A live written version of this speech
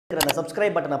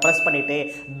Subscribe பட்டனை press பண்ணிட்டு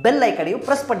bell ஐக்கனையும்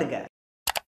பிரஸ் பண்ணுங்க.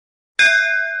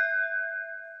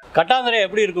 கட்டாந்தரை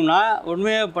எப்படி இருக்கும்னா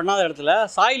உண்மையாக பண்ணாத இடத்துல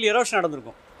சாயில் எரோஷன்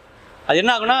நடந்திருக்கும். அது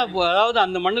என்ன ஆகுனா, அதாவது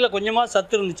அந்த மண்ணில் கொஞ்சமாக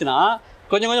சத்து இருந்துச்சுன்னா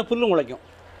கொஞ்சம் புல் முளைக்கும்.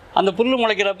 அந்த புல்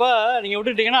முளைக்கிறப்ப நீங்கள்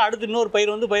விட்டுட்டிங்கன்னா அடுத்து இன்னொரு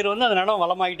பயிர் வந்து அந்த நிலம்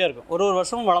வளமாகிட்டே இருக்கும். ஒரு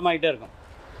வருஷமும் வளமாகிட்டே இருக்கும்.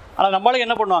 ஆனால் நம்மளுக்கு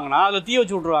என்ன பண்ணுவாங்கன்னா, அதில் தீ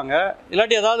வச்சு விட்ருவாங்க.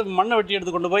 இல்லாட்டி ஏதாவது மண்ணை வெட்டி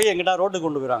எடுத்து கொண்டு போய் எங்கிட்ட ரோட்டுக்கு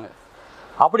கொண்டு போயிடுவாங்க.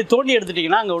 அப்படி தோண்டி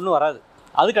எடுத்துட்டிங்கன்னா அங்கே ஒன்றும் வராது.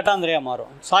 அது கட்டாந்தரையாக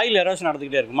மாறும். சாயில் எரோஷன்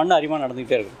நடந்துக்கிட்டே இருக்கும், மண் அரிமா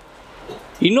நடந்துக்கிட்டே இருக்கும்.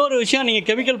 இன்னொரு விஷயம், நீங்கள்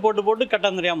கெமிக்கல் போட்டு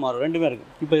கட்டாந்தரையாக மாறும். ரெண்டுமே இருக்குது.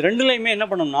 இப்போ ரெண்டுலேயுமே என்ன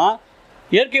பண்ணணும்னா,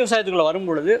 இயற்கை விவசாயத்துக்குள்ளே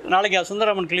வரும்பொழுது நாளைக்கு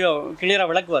சுந்தரமன் கிளியராக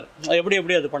விளக்குவார்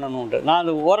எப்படி அது பண்ணணுன்ட்டு. நான்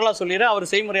அது ஓரலாக சொல்லிடுறேன், அவர்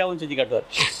செய்முறையாகவும் செஞ்சு காட்டுவார்.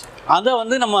 அதை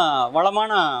வந்து நம்ம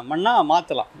வளமான மண்ணாக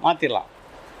மாற்றிடலாம்.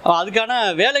 அதுக்கான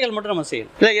வேலைகள் மட்டும் நம்ம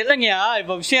செய்யணும். இல்லை இல்லைங்கய்யா,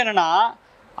 இப்போ விஷயம் என்னென்னா,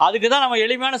 அதுக்கு தான் நம்ம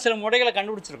எளிமையான சில முறைகளை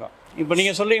கண்டுபிடிச்சிருக்கோம். இப்போ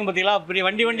நீங்கள் சொல்லுவீங்க பார்த்தீங்களா, பெரிய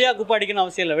வண்டியாக குப்பை அடிக்கணும்னு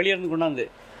அவசியம் இல்லை. வெளியே இருந்து கொண்டாந்து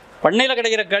பண்ணையில்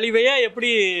கிடைக்கிற கழிவையே எப்படி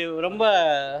ரொம்ப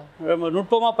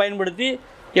நுட்பமாக பயன்படுத்தி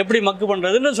எப்படி மக்கு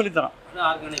பண்ணுறதுன்னு சொல்லித்தரோம்.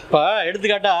 இப்போ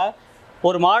எடுத்துக்காட்டால்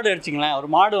ஒரு மாடு அடிச்சிங்களேன். ஒரு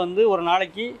மாடு வந்து ஒரு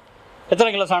நாளைக்கு எத்தனை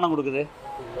கிலோ சாணம் கொடுக்குது?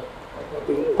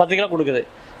 10 கிலோ கொடுக்குது.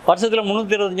 வருஷத்தில்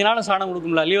 325 நாள் சாணம்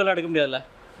கொடுக்கும்ல, லீவெல்லாம் எடுக்க முடியாதுல்ல.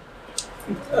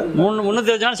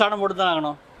 325 நாள் சாணம் போட்டு தான்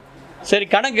ஆகணும். சரி,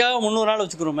 கணக்காக 300 நாள்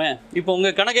வச்சுக்கிறோமே. இப்போ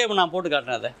உங்கள் கணக்கே இப்போ நான் போட்டு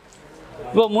காட்டினேன். அதை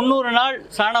இப்போ 300 நாள்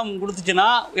சாணம் கொடுத்துச்சுன்னா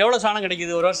எவ்வளோ சாணம்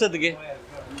கிடைக்கிது ஒரு வருஷத்துக்கு?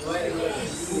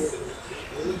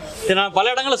 நான்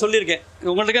பல இடங்களில் சொல்லியிருக்கேன்,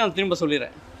 உங்கள்கிட்ட நான் திரும்ப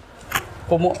சொல்லிடுறேன்.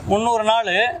 இப்போ 300 நாள்,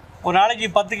 ஒரு நாளைக்கு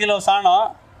 10 கிலோ சாணம்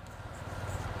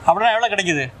அப்படின்னா எவ்வளோ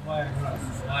கிடைக்கிது?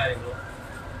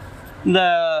 இந்த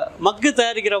மக்கு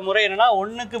தயாரிக்கிற முறை என்னென்னா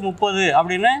 1க்கு 30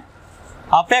 அப்படின்னு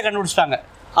அப்பயே கண்டுபிடிச்சிட்டாங்க.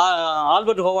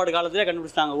 ஆல்பர்ட் ஹோவார்டு காலத்திலே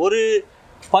கண்டுபிடிச்சிட்டாங்க. ஒரு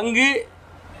பங்கு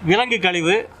விலங்கு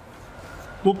கழிவு,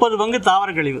 30 பங்கு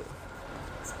தாவர கழிவு.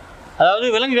 அதாவது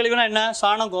விலங்கு கழிவுனா என்ன?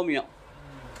 சாணம், கோமியம்.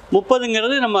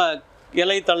 30ங்கிறது நம்ம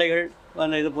இலை தழைகள்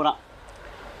அந்த இது பூரா.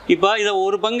 இப்போ இதை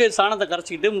ஒரு பங்கு சாணத்தை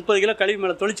கரைச்சிக்கிட்டு 30 கிலோ கழிவு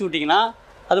மேலே தொளிச்சு விட்டிங்கன்னா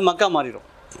அது மக்கா மாறிடும்.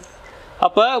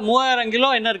 அப்போ 3000 கிலோ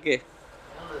என்ன இருக்குது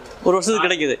ஒரு வருஷத்துக்கு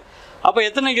கிடைக்கிது. அப்போ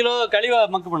எத்தனை கிலோ கழிவை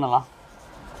மக்கு பண்ணலாம்?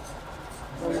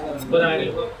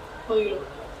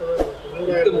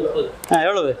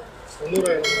 எவ்வளவு?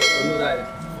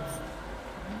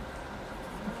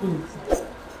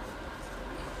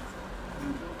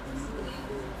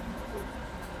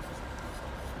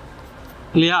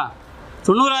 இல்லையா?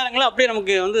 90,000 கிலோ அப்படியே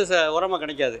நமக்கு வந்து உரமாக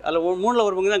கிடைக்காது. அதில் 3ல்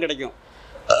 1 பங்கு தான் கிடைக்கும்.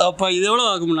 அப்போ இது எவ்வளோ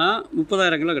ஆகும்னா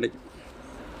 30,000 கிலோ கிடைக்கும்.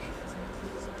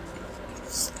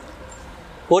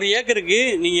 ஒரு ஏக்கருக்கு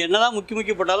நீங்கள் என்ன தான்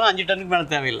முக்கி போட்டாலும் 5 டன்னுக்கு மேலே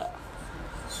தேவையில்லை.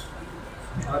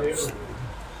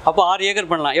 அப்போ 6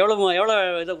 ஏக்கர் பண்ணலாம். எவ்வளோ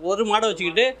இதை ஒரு மாடை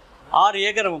வச்சுக்கிட்டு 6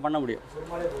 ஏக்கர் நம்ம பண்ண முடியும்.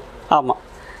 ஆமாம்.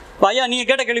 இப்போ ஐயா, நீங்கள்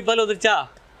கேட்ட கேள்வி பதில் வந்துருச்சா?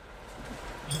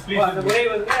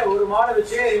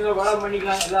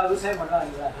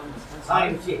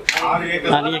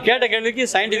 நீங்கள் கேட்ட கேள்விக்கு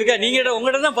சயின்டிஃபிக்காக நீங்கள்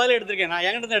உங்கள்கிட்ட தான் பதில் எடுத்திருக்கேன். நான்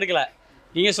என்கிட்ட தான் எடுக்கலை.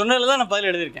 நீங்கள் சொன்னதில் தான் நான் பதில்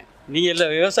எழுதியிருக்கேன். நீங்கள் இல்லை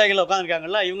விவசாயிகள்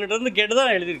உட்காந்துருக்காங்கல்ல, இவங்ககிட்ட இருந்து கேட்டு தான்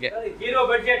நான் எழுதியிருக்கேன்.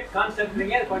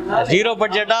 ஜீரோ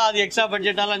பட்ஜெட்டா அது எக்ஸ்ட்ரா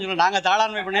பட்ஜெட்டாலாம் சொல்லுவோம். நாங்கள்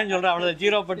தாளாண்மை பண்ணேன்னு சொல்கிறேன், அவ்வளோ.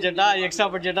 ஜீரோ பட்ஜெட்டா எக்ஸ்ட்ரா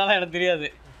பட்ஜெட்டாலாம் எனக்கு தெரியாது.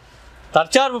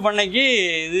 தற்சார்பு பண்ணைக்கு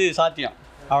இது சாத்தியம்,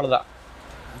 அவ்வளோதான்.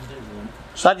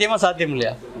 சாத்தியம்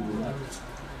இல்லையா?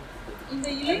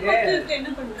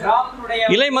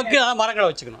 இலை மக்கு மரங்களை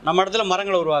வச்சுக்கணும். நம்ம இடத்துல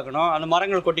மரங்களை உருவாக்கணும். அந்த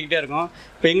மரங்கள் கொட்டிக்கிட்டே இருக்கும்.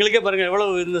 இப்போ எங்களுக்கே பாருங்கள் எவ்வளோ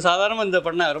இந்த சாதாரண இந்த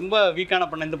பண்ணை ரொம்ப வீக்கான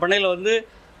பண்ணை. இந்த பண்ணையில் வந்து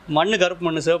மண் கருப்பு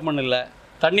மண், சிவப்பு மண் இல்லை,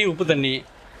 தண்ணி உப்பு தண்ணி,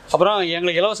 அப்புறம்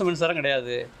எங்களுக்கு இலவச மின்சாரம்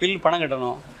கிடையாது, பில் பணம்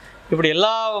கட்டணும். இப்படி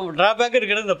எல்லா ட்ராபேக்கும்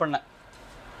இருக்கிறது இந்த பண்ணை.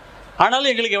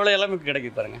 ஆனாலும் எங்களுக்கு எவ்வளோ எல்லாமே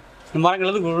கிடைக்குது பாருங்கள். இந்த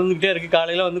மரங்கள் வந்து விழுந்துக்கிட்டே இருக்குது.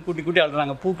 காலையில் வந்து கூட்டி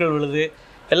அழுறாங்க, பூக்கள் விழுது,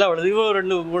 எல்லாம் விழுது.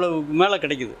 இவ்வளோ மேலே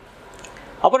கிடைக்குது.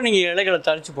 அப்புறம் நீங்கள் இலைகளை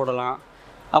தழித்து போடலாம்.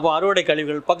 அப்போ அறுவடை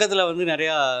கழிவுகள் பக்கத்தில் வந்து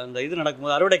நிறையா இந்த இது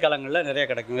நடக்கும்போது அறுவடை காலங்களில் நிறையா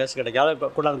கிடைக்கும், வேஸ்ட் கிடைக்கும். அதை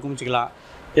கொண்டாந்து குமிச்சிக்கலாம்.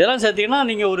 இதெல்லாம் சேர்த்திங்கன்னா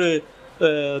நீங்கள் ஒரு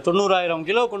 90,000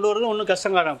 கிலோ கொண்டு வரது ஒன்றும்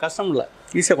கஷ்டம் இல்லை,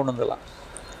 ஈஸியாக கொண்டு வந்துடலாம்.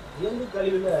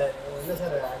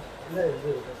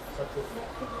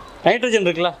 நைட்ரஜன்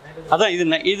இருக்குல்ல, அதான்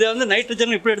இது வந்து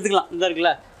நைட்ரஜன் இப்படி எடுத்துக்கலாம். இந்த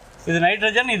இருக்குல்ல, இது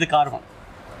நைட்ரஜன், இது கார்பன்.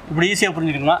 இப்படி ஈஸியாக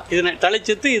புரிஞ்சுக்கலாம். இது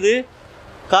தலைச்சத்து, இது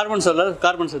கார்பன்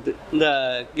சத்து. இந்த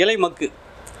இலை மக்கு,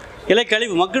 இலை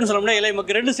கழிவு மக்குன்னு சொல்ல முடியாது, இலை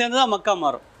மக்கு ரெண்டும் சேர்ந்து தான் மக்கா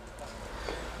மாறும்.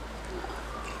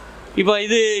 இப்போ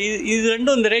இது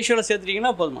ரெண்டும் இந்த ரேஷியோவில்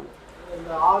சேர்த்துட்டிங்கன்னா போதுமான.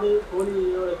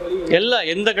 எல்லாம்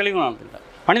எந்த கழிவும் நான் எடுத்துக்கிட்டேன்.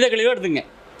 மனித கழிவாக எடுத்துங்க.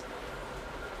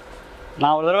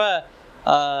 நான் ஒரு தடவை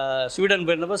ஸ்வீடன்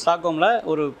போயிருந்தப்போ ஸ்டாக்ஹோமில்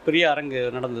ஒரு பெரிய அரங்கு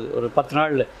நடந்தது, ஒரு 10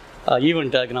 நாள்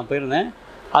ஈவெண்ட். அதுக்கு நான் போயிருந்தேன்.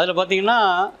 அதில் பார்த்தீங்கன்னா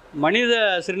மனித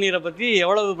சிறுநீரை பற்றி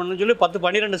எவ்வளவு பண்ணணும்னு சொல்லி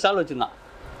 10-12 ஸ்டால் வச்சுருந்தான்.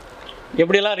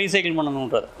 எப்படியெல்லாம் ரீசைக்கிள்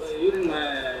பண்ணணுன்றது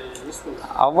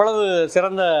அவ்வளவு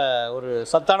சிறந்த ஒரு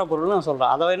சத்தான பொருள்னு நான்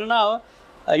சொல்கிறேன். அதை என்னென்னா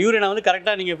யூரினை வந்து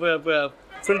கரெக்டாக நீங்கள் இப்போ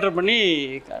ஃபில்டர் பண்ணி,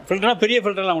 ஃபில்டர்னால் பெரிய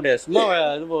ஃபில்டர்லாம் முடியாது, சும்மா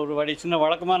இது ஒரு வடி சின்ன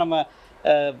வழக்கமாக நம்ம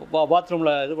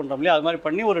பாத்ரூமில் இது பண்ணுறோம் இல்லையா, அது மாதிரி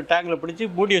பண்ணி ஒரு டேங்கில் பிடிச்சி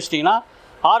மூடி வச்சிட்டிங்கன்னா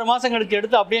 6 மாதம் கழிச்சு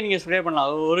எடுத்து அப்படியே நீங்கள் ஸ்ப்ரே பண்ணலாம்.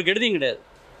 ஒரு கெடுதியும் கிடையாது,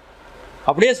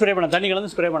 அப்படியே ஸ்ப்ரே பண்ணலாம், தண்ணி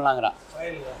கலந்து ஸ்ப்ரே பண்ணலாங்கிறான்.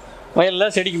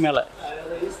 வயலில் செடிக்கு மேலே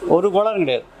ஒரு கோளாறும்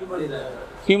கிடையாது.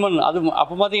 ஹியூமன் அது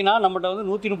அப்போ பார்த்தீங்கன்னா நம்மகிட்ட வந்து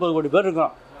 130 கோடி பேர்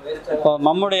இருக்கிறோம். இப்போ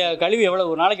நம்முடைய கழிவு எவ்வளோ,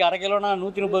 ஒரு நாளைக்கு 1/2 கிலோனா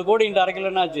 130 கோடி இன்ட்டு 1/2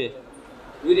 கிலோன்னா ஆச்சு.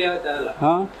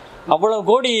 அவ்வளோ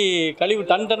கோடி கழிவு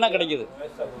டன்னாக கிடைக்குது.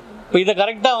 இப்போ இதை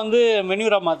கரெக்டாக வந்து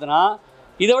மென்யூராக மாற்றினா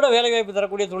இதை விட வேலைவாய்ப்பு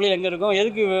தரக்கூடிய தொழில் எங்கே இருக்கும்?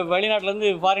 எதுக்கு வெளிநாட்டிலேருந்து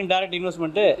ஃபாரின் டைரக்ட்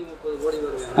இன்வெஸ்ட்மெண்ட்டு?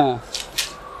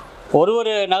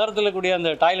 ஒரு நகரத்தில் கூடிய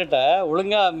அந்த டாய்லெட்டை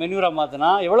ஒழுங்காக மென்யூராக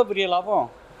மாற்றினா எவ்வளோ பெரிய லாபம்,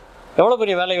 எவ்வளோ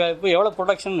பெரிய வேலைவாய்ப்பு, எவ்வளோ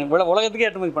ப்ரொடக்ஷன், உலகத்துக்கே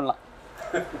ஏற்றுமதி பண்ணலாம்.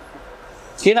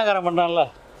 சீனாக்காரன் பண்ணுறான்ல,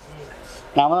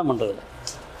 நாம தான் பண்ணுறதில்ல.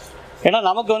 ஏன்னா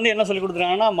நமக்கு வந்து என்ன சொல்லி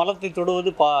கொடுத்துருக்காங்கன்னா மலத்தை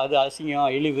தொடுவது அது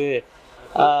அசிங்கம், இழிவு,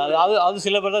 அது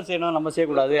சில பேர் தான் செய்யணும், நம்ம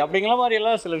செய்யக்கூடாது அப்படிங்கிற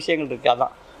மாதிரியெல்லாம் சில விஷயங்கள் இருக்குது.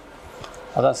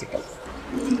 அதான் சிக்கல்.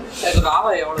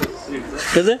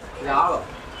 இது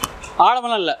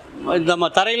ஆழமெல்லாம் இல்லை, நம்ம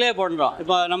தரையிலே போடுறோம்.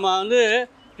 இப்போ நம்ம வந்து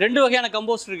 2 வகையான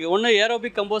கம்போஸ்ட் இருக்குது. ஒன்று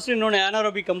ஏரோபிக் கம்போஸ்ட், இன்னொன்று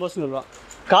ஏனாரோபிக் கம்போஸ்ட்னு சொல்லுவோம்.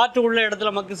 காற்று உள்ள இடத்துல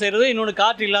மக்கு செய்கிறது, இன்னொன்று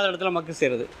காற்று இல்லாத இடத்துல மக்கு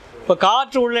செய்கிறது. இப்போ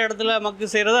காற்று உள்ள இடத்துல மக்கு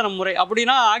செய்கிறது நம்ம முறை.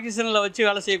 அப்படின்னா ஆக்சிஜனில் வச்சு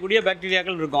வேலை செய்யக்கூடிய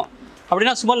பாக்டீரியாக்கள் இருக்கும்,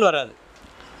 அப்படின்னா ஸ்மெல் வராது.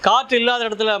 காற்று இல்லாத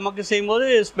இடத்துல மக்கு செய்யும்போது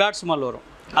பேட் ஸ்மெல் வரும்.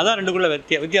 அதான் ரெண்டுக்குள்ள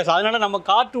வித்தியாசம். அதனால் நம்ம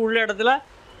காற்று உள்ள இடத்துல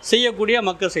செய்யக்கூடிய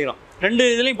மக்கு செய்கிறோம். 2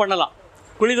 இதுலேயும் பண்ணலாம்,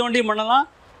 குழி தோண்டியும் பண்ணலாம்,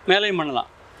 மேலேயும் பண்ணலாம்.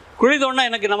 குழி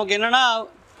தோண்டினா நமக்கு என்னென்னா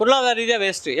பொருளாதார ரீதியாக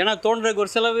வேஸ்ட்டு. ஏன்னா தோண்டுறதுக்கு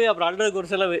ஒரு செலவு, அப்புறம் அள்ளுறதுக்கு ஒரு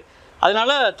செலவு.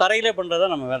 அதனால் தரையிலே பண்ணுறது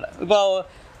தான் நம்ம வேலை. இப்போ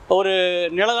ஒரு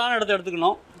நிழலான இடத்த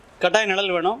எடுத்துக்கணும், கட்டாய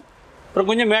நிழல் வேணும், அப்புறம்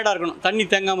கொஞ்சம் மேடாக இருக்கணும், தண்ணி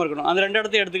தேங்காமல் இருக்கணும். அந்த 2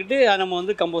 இடத்தையும் எடுத்துக்கிட்டு அதை நம்ம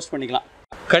வந்து கம்போஸ்ட் பண்ணிக்கலாம்.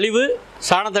 கழிவு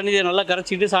சாண தண்ணியை நல்லா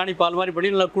கரைச்சிக்கிட்டு சாணி பால் மாதிரி பண்ணி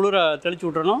நல்லா குளிர தெளித்து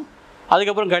விட்டுறணும்.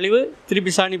 அதுக்கப்புறம் கழிவு,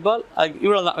 திருப்பி சாணிப்பால், அது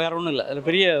இவ்வளோ தான், வேறு ஒன்றும் இல்லை. அதில்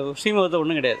பெரிய சீமகத்தை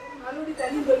ஒன்றும் கிடையாது.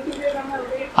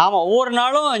 ஆமாம், ஒவ்வொரு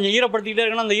நாளும் இங்கே ஈரப்படுத்திக்கிட்டே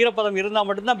இருக்கணும். அந்த ஈரப்பதம் இருந்தால்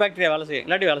மட்டும்தான் பாக்டீரியா வேலை செய்யும்,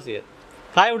 இல்லாட்டி வேலை செய்யாது.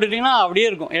 காய விட்டுட்டிங்கன்னா அப்படியே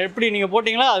இருக்கும், எப்படி நீங்கள்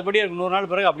போட்டிங்களோ அதுபடியே இருக்கும். 100 நாள்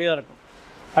பிறகு அப்படியே தான் இருக்கும்.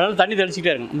 அதனால் தண்ணி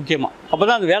தெளிச்சிக்கிட்டே இருக்கணும் முக்கியமாக, அப்போ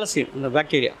தான் அது வேலை செய்யும் இந்த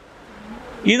பாக்டீரியா.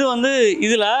 இது வந்து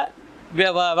இதில்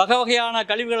வகை வகையான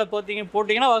கழிவுகளை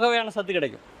போட்டிங்கன்னா வகை வகையான சத்து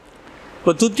கிடைக்கும்.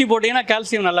 இப்போ துத்தி போட்டிங்கன்னா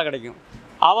கால்சியம் நல்லா கிடைக்கும்,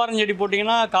 ஆவாரஞ்செடி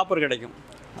போட்டிங்கன்னா காப்பர் கிடைக்கும்,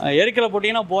 எரிக்கலை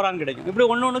போட்டிங்கன்னா போரான் கிடைக்கும். இப்படி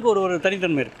ஒன்றுக்கு ஒரு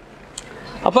தனித்தன்மை இருக்குது.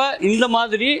 அப்போ இந்த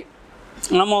மாதிரி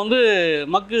நம்ம வந்து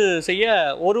மக்கு செய்ய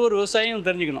ஒரு விவசாயியும்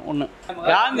தெரிஞ்சுக்கணும். ஒன்று,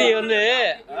 காந்தி வந்து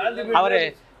அவர்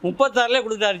 36லே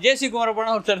கொடுத்தாரு. ஜேசி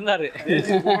குமரப்பன ஒருத்தர் இருந்தார்,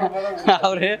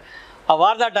 அவர்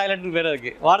வார்தா டாய்லெட்னு பேர்.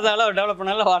 அதுக்கு வார்தாவில் அவர் டெவலப்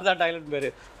பண்ணால வார்தா டாய்லெட் பேர்.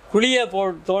 குழியை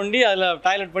தோண்டி அதில்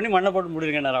டாய்லெட் பண்ணி மண்ணை போட்டு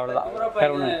முடிஞ்சுக்கினார், அவ்வளோதான்.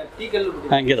 வேறு ஒன்று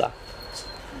இங்கே தான்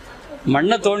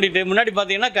மண்ணை தோண்டிட்டு முன்னாடி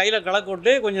பார்த்தீங்கன்னா கையில் களை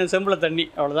போட்டு கொஞ்சம் செம்பில் தண்ணி,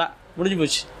 அவ்வளோதான், முடிஞ்சு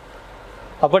போச்சு.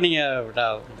 அப்போ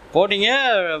நீங்கள் போட்டிங்க,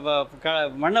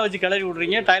 மண்ணை வச்சு கிளறி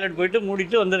விட்றீங்க, டாய்லெட் போயிட்டு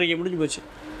மூடிட்டு வந்துடுறீங்க, முடிஞ்சு போச்சு.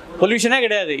 பொல்யூஷனே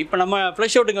கிடையாது. இப்போ நம்ம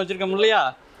ஃப்ளஷ் அவுட்டுங்க வச்சுருக்கோம் இல்லையா,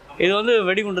 இது வந்து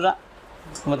வெடிகுண்டு தான்.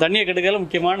 நம்ம தண்ணியை கெடுக்கல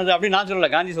முக்கியமானது அப்படின்னு நான் சொல்லலை,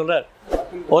 காந்தி சொல்கிறார்.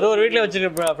 ஒரு வீட்டில்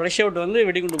வச்சுருக்க ஃப்ளஷ் அவுட் வந்து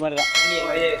வெடிகுண்டு மாதிரி தான்.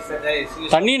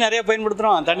 தண்ணி நிறைய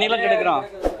பயன்படுத்துகிறோம், தண்ணியெல்லாம் கெடுக்கிறோம்.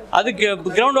 அது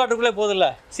கிரவுண்ட் வாட்டருக்குள்ளே போதில்ல,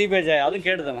 சீப்பேஜ் ஆகி அதுவும்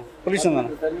கேடு தானே, பொல்யூஷன் தானே.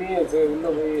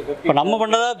 இப்போ நம்ம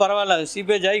பண்ணதா பரவாயில்ல,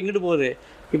 சீப்பேஜ் ஆகி இங்கிட்டு போகுது.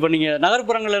 இப்போ நீங்கள்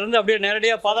நகர்ப்புறங்கள்லேருந்து அப்படியே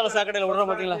நேரடியாக பாதாள சாக்கடையில் விடுறோம்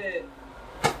பார்த்தீங்களா?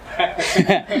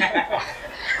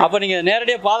 அப்போ நீங்கள்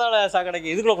நேரடியாக பாதாள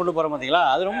சாக்கடைக்கு இதுக்குள்ளே கொண்டு போகிற பார்த்தீங்களா,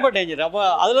 அது ரொம்ப டேஞ்சர். அப்போ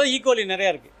அதில் தான் ஈக்குவலி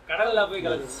நிறையா இருக்குது. கடலில் போய்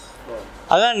கலக்குது,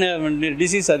 அதான்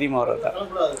டிசீஸ் அதிகமாக வர்றது.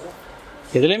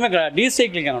 எதுலையுமே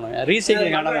ரீசைக்ளிங் ஆகணும்,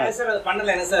 ரீசைக்ளிங் ஆனால்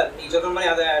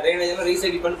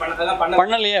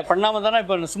பண்ணலையே, பண்ணாமல் தானே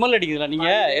இப்போ ஸ்மெல் அடிக்குதுல்ல.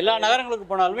 நீங்கள் எல்லா நகரங்களுக்கு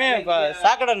போனாலுமே இப்போ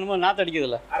சாக்கடை நாற்று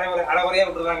அடிக்குதுல்ல.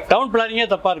 டவுன் பிளானிங்கே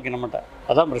தப்பாக இருக்குது நம்மகிட்ட,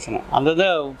 அதான் பிரச்சனை. அந்த இது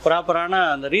ப்ராப்பரான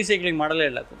அந்த ரீசைக்ளிங் மாடலே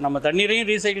இல்லை. நம்ம தண்ணீரையும்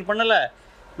ரீசைக்கிள் பண்ணலை,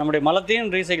 நம்முடைய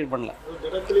மலத்தையும் ரீசைக்கிள் பண்ணலை,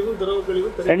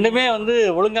 ரெண்டுமே வந்து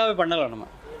ஒழுங்காகவே பண்ணலை. நம்ம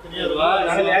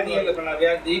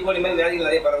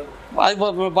அது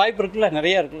வாய்ப்பு இருக்குல்ல,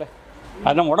 நிறையா இருக்குல்ல.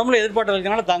 அது நம்ம உடம்புல எதிர்பார்த்து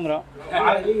வைக்கிறனால தாங்குறோம்.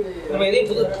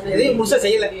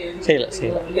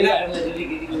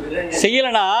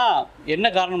 செய்யலைன்னா என்ன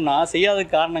காரணம்னா, செய்யாத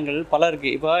காரணங்கள் பல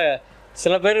இருக்குது. இப்போ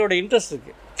சில பேரோட இன்ட்ரெஸ்ட்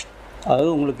இருக்குது.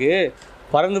 அதாவது உங்களுக்கு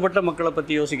பரந்துபட்ட மக்களை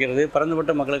பற்றி யோசிக்கிறது,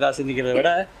 பரந்துபட்ட மக்களுக்காக சிந்திக்கிறத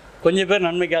விட கொஞ்சம் பேர்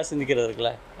நன்மைக்காக சிந்திக்கிறது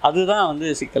இருக்குல்ல, அதுதான் வந்து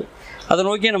சிக்கல். அதை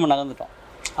நோக்கியே நம்ம நகர்ந்துட்டோம்.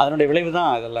 அதனுடைய விளைவு தான்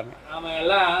இதெல்லாமே. நாம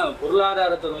எல்லாம்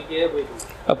பொருளாதாரத்தை நோக்கியே போயிட்டோம்.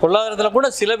 பொருளாதாரத்தில் கூட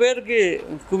சில பேருக்கு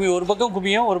ஒரு பக்கம்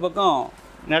குமியும், ஒரு பக்கம்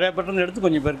நிறைய பேர் எடுத்து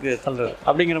கொஞ்சம் பேருக்கு தள்ளுறது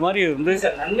அப்படிங்கிற மாதிரி வந்து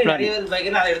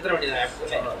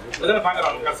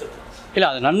இல்லை.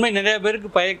 அது நன்மை நிறைய பேருக்கு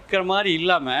பயக்கிற மாதிரி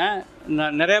இல்லாமல்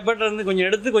நிறைய பேர்ட்ட இருந்து கொஞ்சம்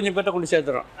எடுத்து கொஞ்சம் பேர்ட்ட கொண்டு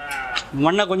சேர்த்துறோம்.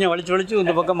 மண்ணை கொஞ்சம் வலிச்சு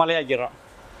இந்த பக்கம் மலையாக்கிறோம்.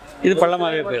 இது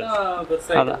பள்ளமாகவே போயிடும்.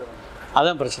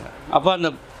 அதான் பிரச்சனை. அப்போ அந்த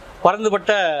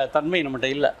பரந்துபட்ட தன்மை நம்மகிட்ட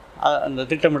இல்லை, அந்த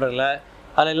திட்டமிடலில்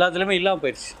அதில் எல்லாத்துலேயுமே இல்லாமல்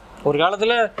போயிடுச்சு. ஒரு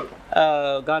காலத்தில்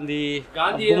காந்தி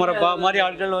குமரப்பா மாதிரி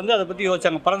ஆட்கள் வந்து அதை பற்றி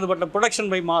யோசிச்சாங்க. பரந்துபட்ட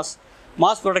ப்ரொடக்ஷன் பை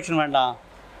மாஸ் ப்ரொடக்ஷன் வேண்டாம்,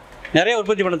 நிறைய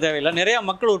உற்பத்தி பண்ண தேவையில்லை, நிறையா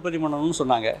மக்கள் உற்பத்தி பண்ணணும்னு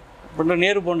சொன்னாங்க. இப்போ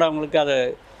நேரு போன்றவங்களுக்கு அது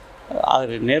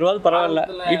நேருவாது பரவாயில்ல.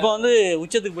 இப்போ வந்து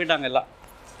உச்சத்துக்கு போயிட்டாங்க எல்லாம்.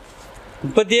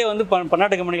 உற்பத்தியே வந்து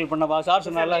பன்னாட்டு கம்பெனிகள் பண்ணப்பா சார்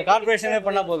சொன்னால கார்பரேஷனே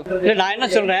பண்ணால் போதும். இல்லை நான் என்ன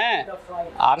சொல்கிறேன்,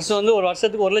 அரசு வந்து ஒரு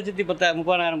வருஷத்துக்கு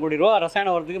 1,30,000 கோடி ரூபா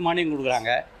ரசாயன உரத்துக்கு மானியம்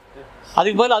கொடுக்குறாங்க.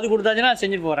 அதுக்கு பதில் அது கொடுத்தாச்சுன்னா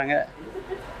செஞ்சுட்டு போகிறாங்க.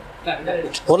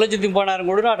 1,30,000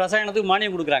 கோடி ரூபா ரசாயனத்துக்கு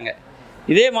மானியம் கொடுக்குறாங்க.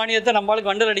 இதே மானியத்தை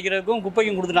நம்மளுக்கு வண்டல் அடிக்கிறதுக்கும்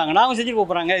குப்பைக்கும் கொடுத்துட்டாங்க, நாங்கள் செஞ்சுட்டு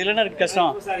போகிறாங்க. இதில் என்ன இருக்குது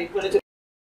கஷ்டம்?